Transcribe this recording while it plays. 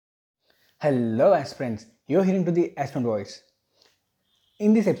Hello aspirants, you're hearing to the Aspirant Voice.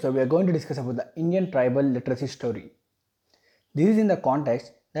 In this episode, we are going to discuss about the Indian tribal literacy story. This is in the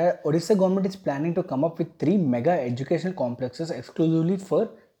context that Odisha government is planning to come up with three mega educational complexes exclusively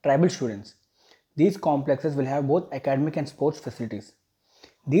for tribal students. These complexes will have both academic and sports facilities.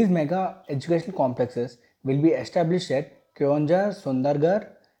 These mega educational complexes will be established at Keonjhar, Sundargarh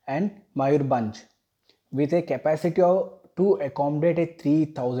and Mayurbhanj with a capacity to accommodate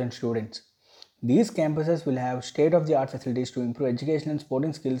 3,000 students. These campuses will have state-of-the-art facilities to improve education and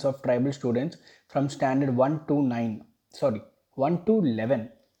sporting skills of tribal students from standard 1 to 11.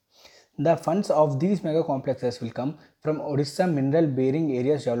 The funds of these mega complexes will come from Odisha Mineral Bearing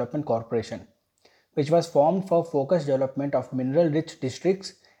Areas Development Corporation, which was formed for focused development of mineral-rich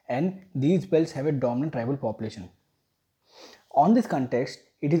districts, and these belts have a dominant tribal population. On this context,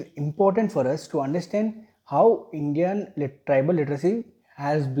 it is important for us to understand how Indian tribal literacy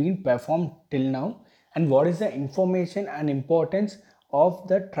has been performed till now and what is the information and importance of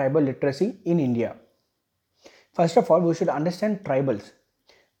the tribal literacy in India. First of all, we should understand tribals.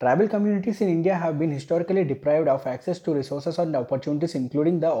 Tribal communities in India have been historically deprived of access to resources and opportunities,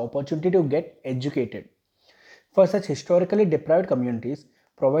 including the opportunity to get educated. For such historically deprived communities,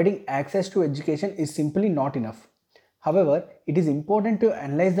 providing access to education is simply not enough. However, it is important to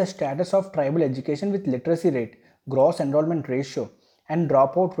analyze the status of tribal education with literacy rate, gross enrollment ratio, and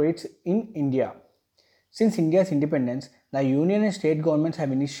dropout rates in India. Since India's independence, the union and state governments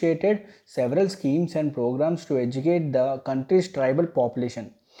have initiated several schemes and programs to educate the country's tribal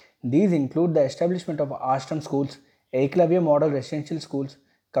population. These include the establishment of ashram schools, Eklavya model residential schools,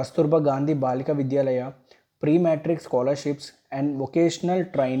 Kasturba Gandhi Balika Vidyalaya, pre-matric scholarships, and vocational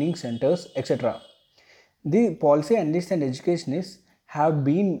training centers, etc. The policy analysts and educationists have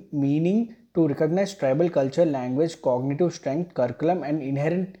been meaning to recognize tribal culture, language, cognitive strength, curriculum, and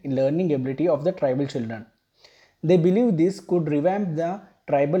inherent learning ability of the tribal children. They believe this could revamp the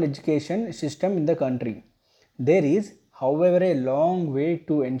tribal education system in the country. There is, however, a long way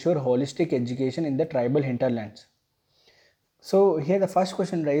to ensure holistic education in the tribal hinterlands. So, here the first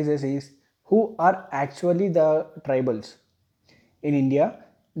question raises is, who are actually the tribals? In India,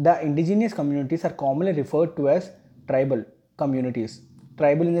 the indigenous communities are commonly referred to as tribal communities.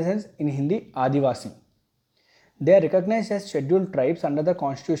 Tribal in the sense, in Hindi, Adivasi. They are recognized as scheduled tribes under the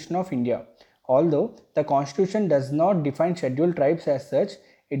Constitution of India. Although the Constitution does not define scheduled tribes as such,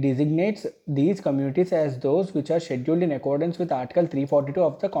 it designates these communities as those which are scheduled in accordance with Article 342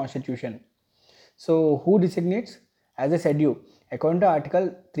 of the Constitution. So, who designates? As I said you, according to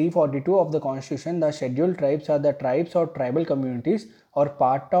Article 342 of the Constitution, the scheduled tribes are the tribes or tribal communities or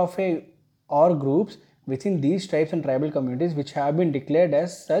part of a or groups within these tribes and tribal communities which have been declared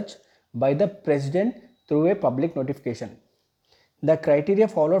as such by the President through a public notification. The criteria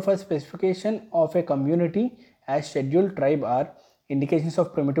followed for specification of a community as scheduled tribe are indications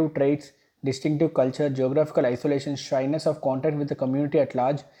of primitive traits, distinctive culture, geographical isolation, shyness of contact with the community at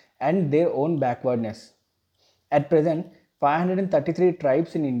large, and their own backwardness. At present, 533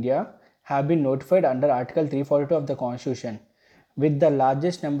 tribes in India have been notified under Article 342 of the Constitution, with the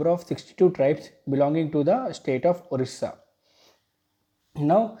largest number of 62 tribes belonging to the state of Orissa.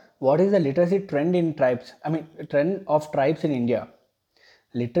 Now, what is the literacy trend in tribes? Trend of tribes in India.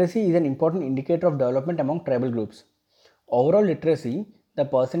 Literacy is an important indicator of development among tribal groups. Overall literacy, the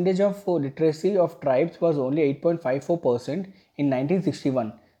percentage of literacy of tribes was only 8.54% in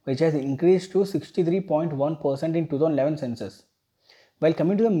 1961, which has increased to 63.1% in 2011 census. While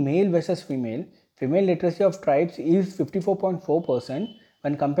coming to the male versus female, female literacy of tribes is 54.4%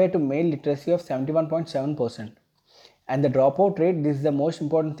 when compared to male literacy of 71.7%. And the dropout rate, this is the most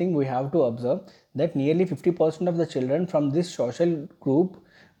important thing we have to observe, that nearly 50% of the children from this social group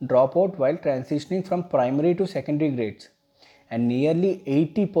drop out while transitioning from primary to secondary grades, and nearly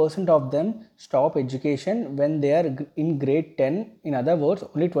 80% of them stop education when they are in grade 10. In other words,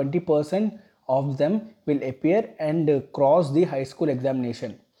 only 20% of them will appear and cross the high school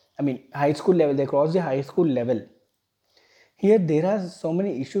examination. High school level, they cross the high school level. Here there are so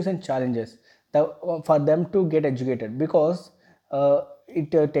many issues and challenges for them to get educated, because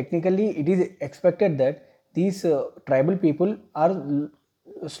technically it is expected that these tribal people are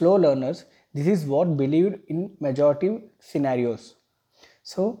slow learners. This is what believed in majority scenarios.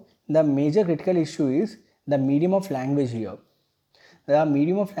 So the major critical issue is the medium of language here. The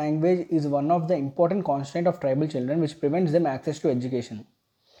medium of language is one of the important constraint of tribal children which prevents them access to education.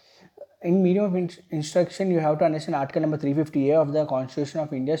 In medium of instruction, you have to understand Article number 350A of the Constitution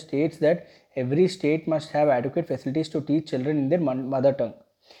of India states that every state must have adequate facilities to teach children in their mother tongue.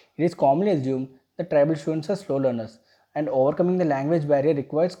 It is commonly assumed that tribal students are slow learners. and overcoming the language barrier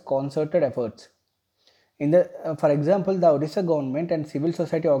requires concerted efforts. For example, the Odisha government and civil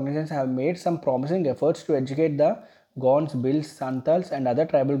society organizations have made some promising efforts to educate the Gonds, Bills, Santals, and other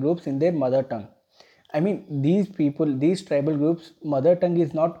tribal groups in their mother tongue. I mean, these tribal groups' mother tongue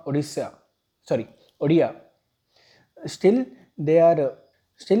is not Odia. Still, they are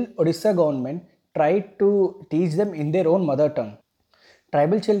still Odisha government tried to teach them in their own mother tongue.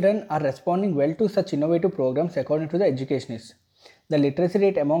 Tribal children are responding well to such innovative programs according to the educationists. The literacy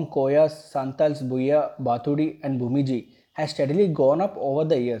rate among Koyas, Santals, Buya, Bathudi, and Bhumiji has steadily gone up over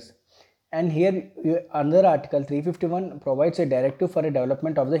the years. And here, another article 351 provides a directive for a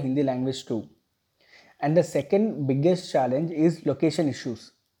development of the Hindi language too. And the second biggest challenge is location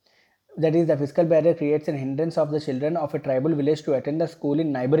issues. That is, the physical barrier creates an hindrance of the children of a tribal village to attend the school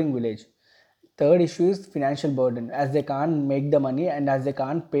in neighboring village. Third issue is financial burden, as they can't make the money and as they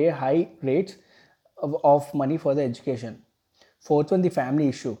can't pay high rates of money for the education. Fourth one, the family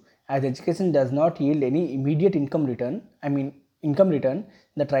issue, as education does not yield any immediate income return.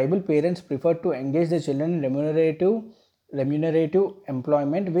 The tribal parents prefer to engage their children in remunerative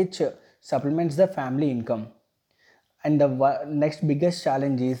employment, which supplements the family income. And the next biggest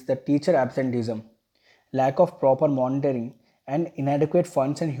challenge is the teacher absenteeism, lack of proper monitoring, and inadequate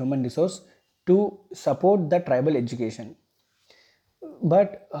funds and human resource to support the tribal education.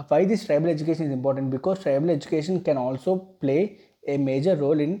 But why this tribal education is important? Because tribal education can also play a major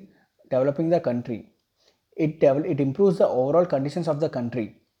role in developing the country. It improves the overall conditions of the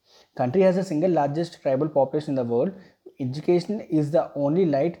country. Country has the single largest tribal population in the world. Education is the only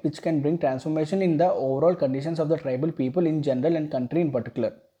light which can bring transformation in the overall conditions of the tribal people in general and country in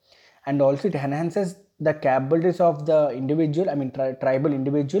particular. And also it enhances the capabilities of the individual, tribal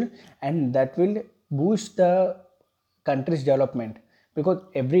individual, and that will boost the country's development, because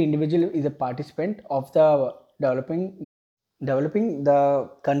every individual is a participant of the developing the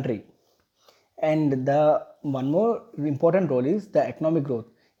country. And the one more important role is the economic growth.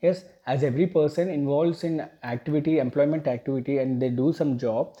 Yes, as every person involves in activity, employment activity, and they do some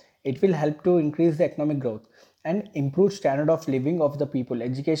job, it will help to increase the economic growth and improve standard of living of the people.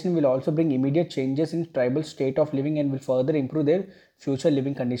 Education will also bring immediate changes in tribal state of living and will further improve their future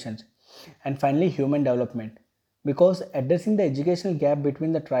living conditions. And finally, human development, because addressing the educational gap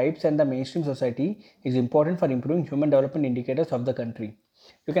between the tribes and the mainstream society is important for improving human development indicators of the country.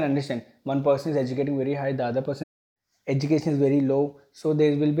 You can understand, one person is educating very high, the other person education is very low, so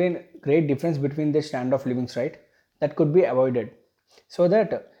there will be a great difference between their standard of livings, right? That could be avoided, so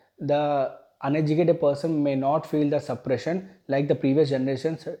that the uneducated person may not feel the suppression like the previous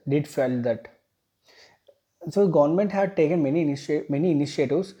generations did felt that. So government had taken many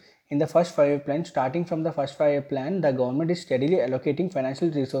initiatives in the first 5-year plan. Starting from the first 5-year plan, the government is steadily allocating financial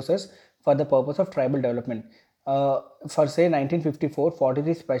resources for the purpose of tribal development. For say 1954,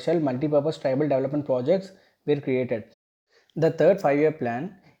 43 special multi-purpose tribal development projects were created. The third 5-year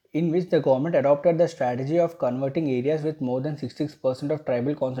plan, in which the government adopted the strategy of converting areas with more than 66% of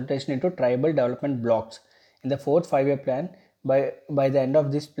tribal concentration into tribal development blocks. In the fourth 5-year plan, by the end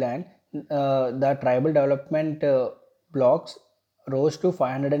of this plan, the tribal development blocks rose to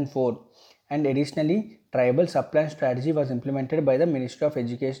 504, and additionally, tribal sub-plan strategy was implemented by the Ministry of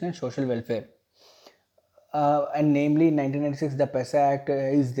Education and Social Welfare. And namely in 1996 the PESA Act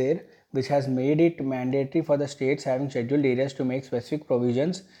is there, which has made it mandatory for the states having scheduled areas to make specific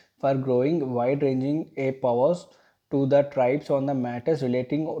provisions for growing wide-ranging powers to the tribes on the matters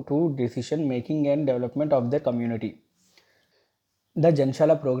relating to decision making and development of the community. The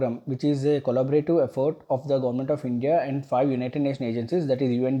Janshala program, which is a collaborative effort of the Government of India and 5 United Nations agencies, that is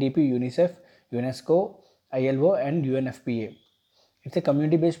UNDP, UNICEF, UNESCO, ILO, and UNFPA. It's a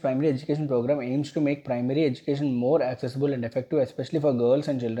community-based primary education program aims to make primary education more accessible and effective, especially for girls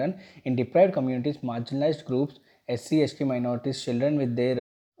and children in deprived communities, marginalized groups, SC, ST minorities, children with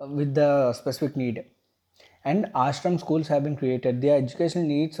the specific need. And ashram schools have been created. The educational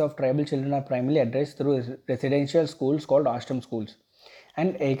needs of tribal children are primarily addressed through residential schools called ashram schools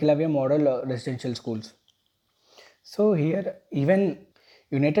and Eklavya model residential schools. So here, even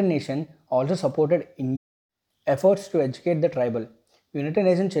United Nations also supported efforts to educate the tribal. United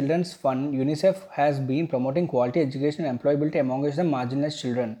Nations Children's Fund UNICEF has been promoting quality education and employability among the marginalized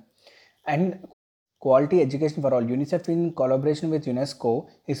children. And quality education for all. UNICEF, in collaboration with UNESCO,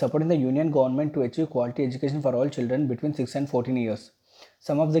 is supporting the union government to achieve quality education for all children between 6 and 14 years.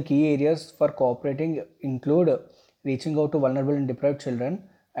 Some of the key areas for cooperating include reaching out to vulnerable and deprived children,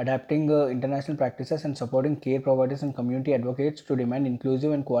 adapting international practices, and supporting care providers and community advocates to demand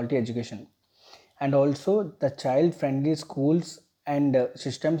inclusive and quality education. And also, the child friendly schools and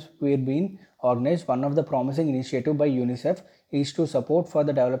systems were being organized. One of the promising initiative by UNICEF is to support for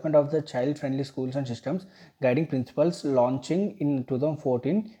the development of the child-friendly schools and systems, guiding principles launching in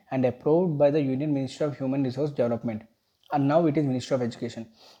 2014 and approved by the Union Ministry of Human Resource Development. And now it is Ministry of Education.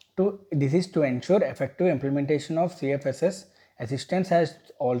 This is to ensure effective implementation of CFSS. Assistance has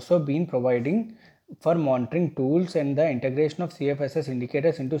also been providing for monitoring tools and the integration of CFSS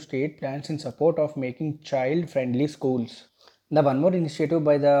indicators into state plans in support of making child-friendly schools. The one more initiative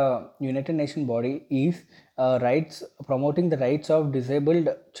by the United Nations body is rights promoting the rights of disabled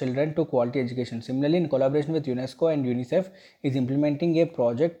children to quality education. Similarly, in collaboration with UNESCO and UNICEF, is implementing a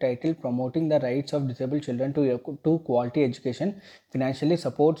project titled "Promoting the Rights of Disabled Children to Quality Education," financially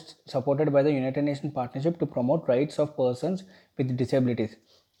supported by the United Nations Partnership to Promote Rights of Persons with Disabilities.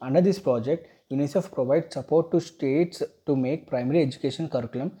 Under this project, UNICEF provides support to states to make primary education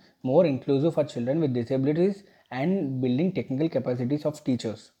curriculum more inclusive for children with disabilities and building technical capacities of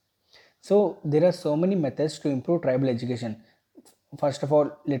teachers. So there are so many methods to improve tribal education. First of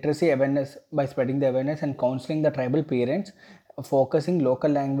all, literacy awareness by spreading the awareness and counseling the tribal parents, focusing local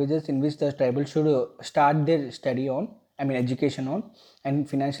languages in which the tribal should start their study on, I mean education on, and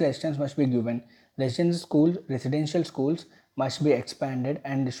financial assistance must be given. Residential schools must be expanded,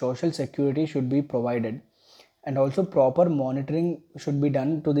 and social security should be provided, and also proper monitoring should be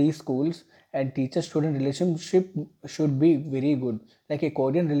done to these schools, and teacher student relationship should be very good, like a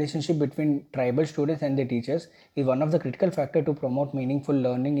coordinated relationship between tribal students and their teachers is one of the critical factor to promote meaningful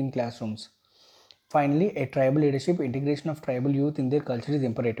learning in classrooms. Finally, a tribal leadership integration of tribal youth in their culture is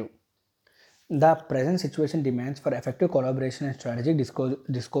imperative. The present situation demands for effective collaboration and strategic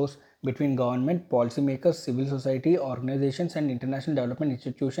discourse between government, policymakers, civil society, organizations, and international development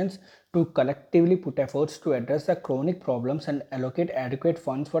institutions to collectively put efforts to address the chronic problems and allocate adequate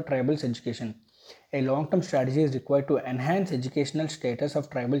funds for tribal education. A long-term strategy is required to enhance educational status of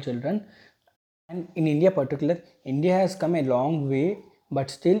tribal children. And in India particular, India has come a long way, but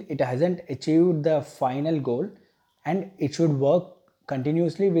still it hasn't achieved the final goal, and it should work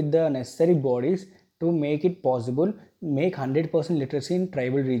continuously with the necessary bodies to make it possible, make 100% literacy in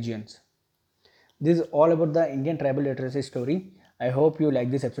tribal regions. This is all about the Indian tribal literacy story. I hope you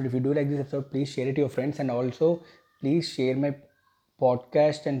like this episode. If you do like this episode, please share it to your friends, and also please share my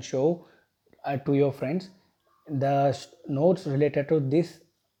podcast and show to your friends. The notes related to this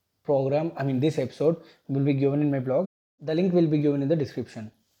program, I mean this episode, will be given in my blog. The link will be given in the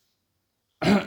description.